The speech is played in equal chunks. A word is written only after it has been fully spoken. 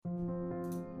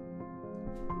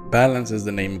Balance is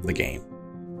the name of the game,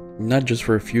 not just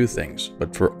for a few things,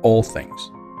 but for all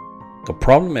things. The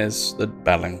problem is that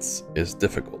balance is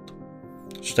difficult.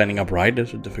 Standing upright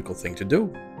is a difficult thing to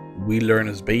do. We learn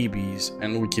as babies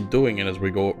and we keep doing it as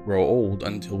we grow old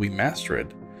until we master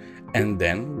it. And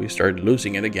then we start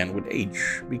losing it again with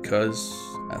age because,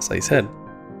 as I said,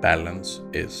 balance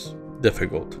is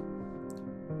difficult.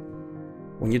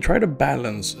 When you try to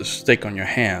balance a stick on your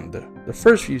hand, the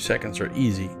first few seconds are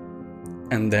easy.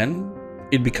 And then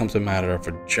it becomes a matter of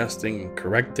adjusting and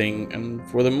correcting, and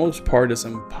for the most part it's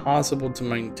impossible to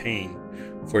maintain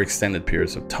for extended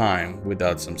periods of time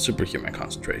without some superhuman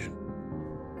concentration.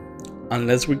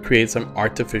 Unless we create some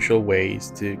artificial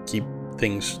ways to keep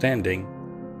things standing,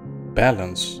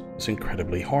 balance is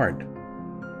incredibly hard.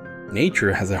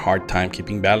 Nature has a hard time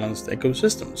keeping balanced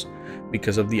ecosystems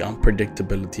because of the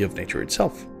unpredictability of nature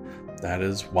itself. That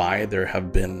is why there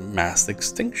have been mass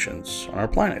extinctions on our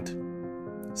planet.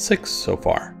 6 so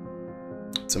far.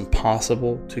 It's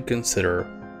impossible to consider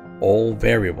all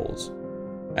variables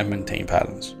and maintain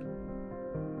balance.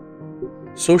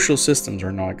 Social systems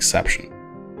are no exception.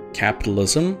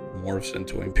 Capitalism morphs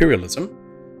into imperialism.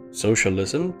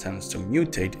 Socialism tends to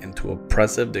mutate into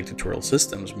oppressive dictatorial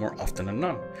systems more often than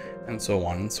not, and so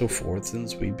on and so forth,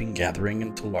 since we've been gathering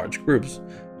into large groups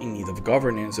in need of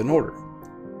governance and order.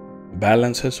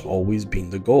 Balance has always been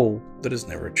the goal that is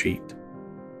never achieved.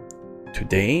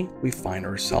 Today, we find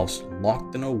ourselves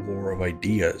locked in a war of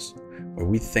ideas where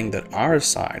we think that our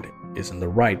side is in the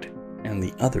right and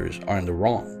the others are in the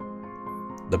wrong.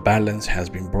 The balance has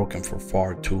been broken for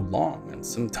far too long, and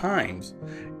sometimes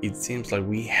it seems like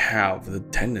we have the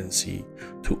tendency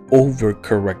to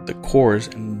overcorrect the course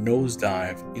and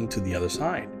nosedive into the other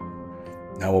side,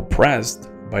 now oppressed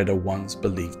by the ones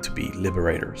believed to be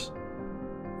liberators.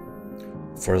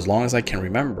 For as long as I can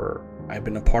remember, I've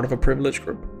been a part of a privileged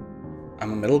group.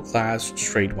 I'm a middle-class,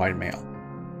 straight white male,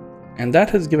 and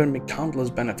that has given me countless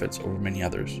benefits over many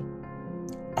others.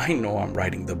 I know I'm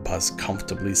riding the bus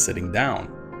comfortably sitting down,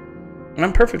 and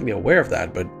I'm perfectly aware of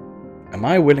that, but am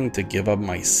I willing to give up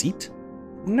my seat?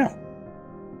 No.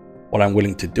 What I'm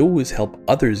willing to do is help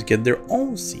others get their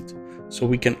own seat so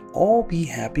we can all be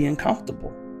happy and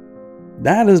comfortable.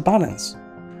 That is balance,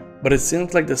 but it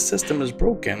seems like the system is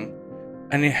broken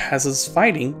and it has us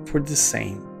fighting for the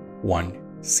same one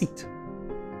seat.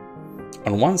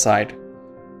 On one side,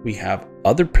 we have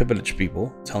other privileged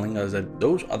people telling us that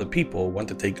those other people want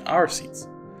to take our seats.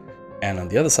 And on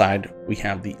the other side, we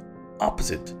have the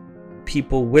opposite,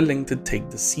 people willing to take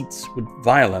the seats with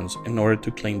violence in order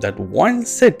to claim that one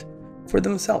seat for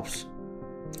themselves.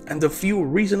 And the few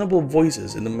reasonable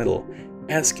voices in the middle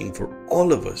asking for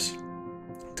all of us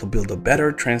to build a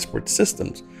better transport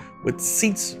systems with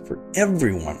seats for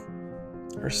everyone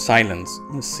are silenced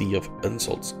in a sea of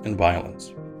insults and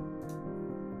violence.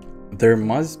 There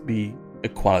must be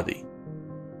equality.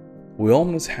 We all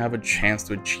must have a chance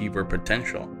to achieve our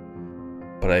potential.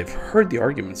 But I've heard the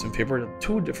arguments in favor of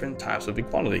two different types of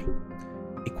equality.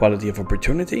 Equality of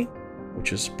opportunity,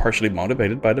 which is partially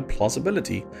motivated by the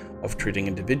plausibility of treating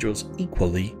individuals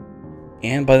equally,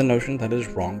 and by the notion that it is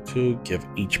wrong to give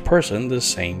each person the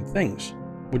same things,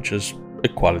 which is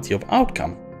equality of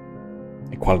outcome.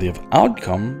 Equality of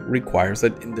outcome requires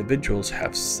that individuals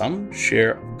have some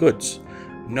share of goods,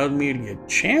 not merely a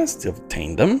chance to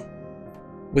obtain them,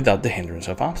 without the hindrance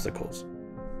of obstacles.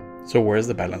 So where is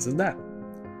the balance in that?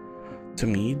 To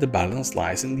me, the balance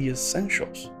lies in the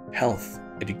essentials: health,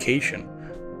 education,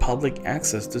 public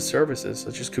access to services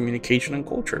such as communication and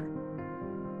culture,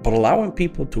 but allowing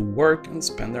people to work and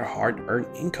spend their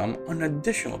hard-earned income on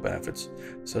additional benefits,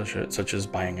 such as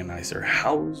buying a nicer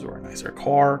house or a nicer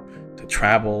car, to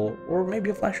travel, or maybe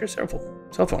a flashier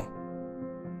cell phone.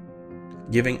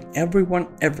 Giving everyone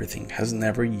everything has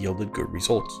never yielded good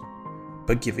results,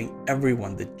 but giving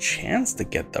everyone the chance to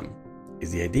get them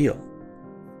is the ideal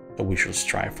that we should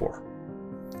strive for.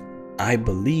 I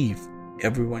believe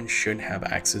everyone should have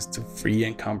access to free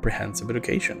and comprehensive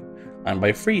education. And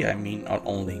by free, I mean not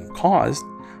only in cost,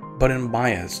 but in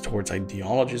bias towards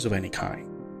ideologies of any kind,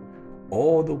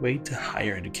 all the way to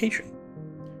higher education.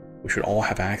 We should all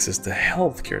have access to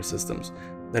healthcare systems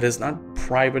that is not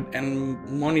private and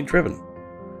money-driven,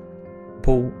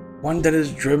 but one that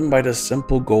is driven by the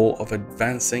simple goal of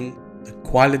advancing the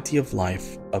quality of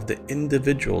life of the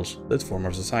individuals that form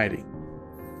our society.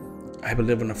 I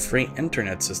believe in a free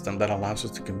internet system that allows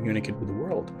us to communicate with the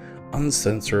world,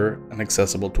 uncensored and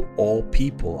accessible to all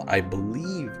people. I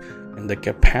believe in the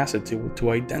capacity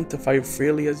to identify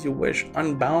freely as you wish,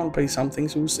 unbound by something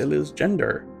so silly as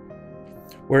gender,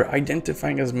 where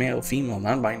identifying as male, female,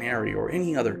 non-binary, or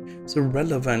any other is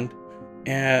irrelevant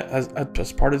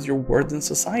as part of your worth in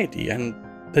society, and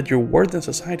that your worth in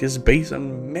society is based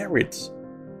on merits,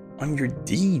 on your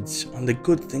deeds, on the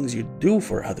good things you do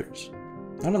for others,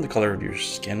 not on the color of your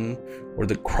skin or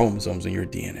the chromosomes in your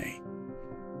DNA.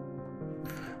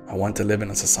 I want to live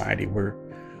in a society where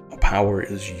power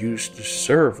is used to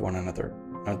serve one another,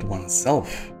 not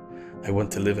oneself. I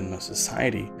want to live in a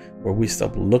society where we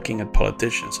stop looking at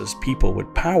politicians as people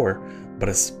with power, but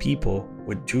as people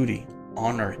with duty,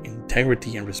 honor,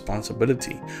 integrity, and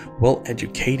responsibility,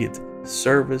 well-educated,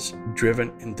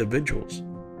 service-driven individuals,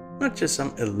 not just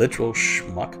some illiterate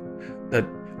schmuck that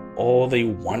all they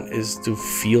want is to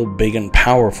feel big and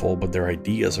powerful, but their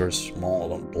ideas are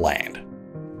small and bland.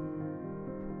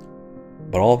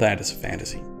 But all that is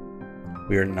fantasy.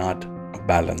 We are not a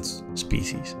balanced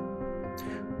species.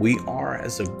 We are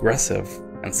as aggressive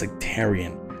and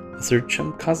sectarian as their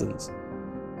chimp cousins,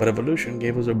 but evolution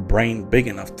gave us a brain big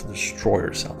enough to destroy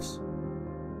ourselves.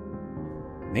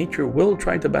 Nature will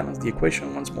try to balance the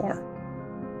equation once more.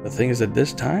 The thing is that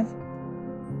this time,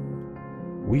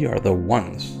 we are the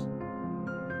ones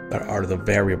that are the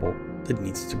variable that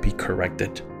needs to be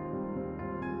corrected.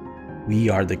 We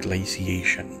are the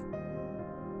glaciation.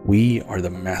 We are the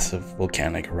massive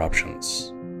volcanic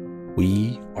eruptions.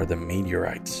 We are the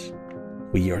meteorites.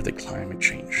 We are the climate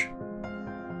change.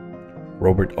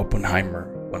 Robert Oppenheimer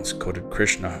once quoted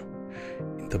Krishna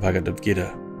in the Bhagavad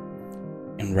Gita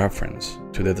in reference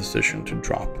to the decision to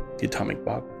drop the atomic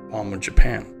bomb on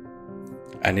Japan,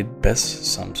 and it best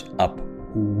sums up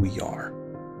who we are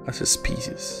as a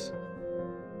species.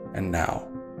 And now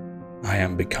I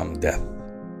am become death,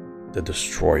 the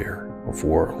destroyer of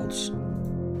worlds.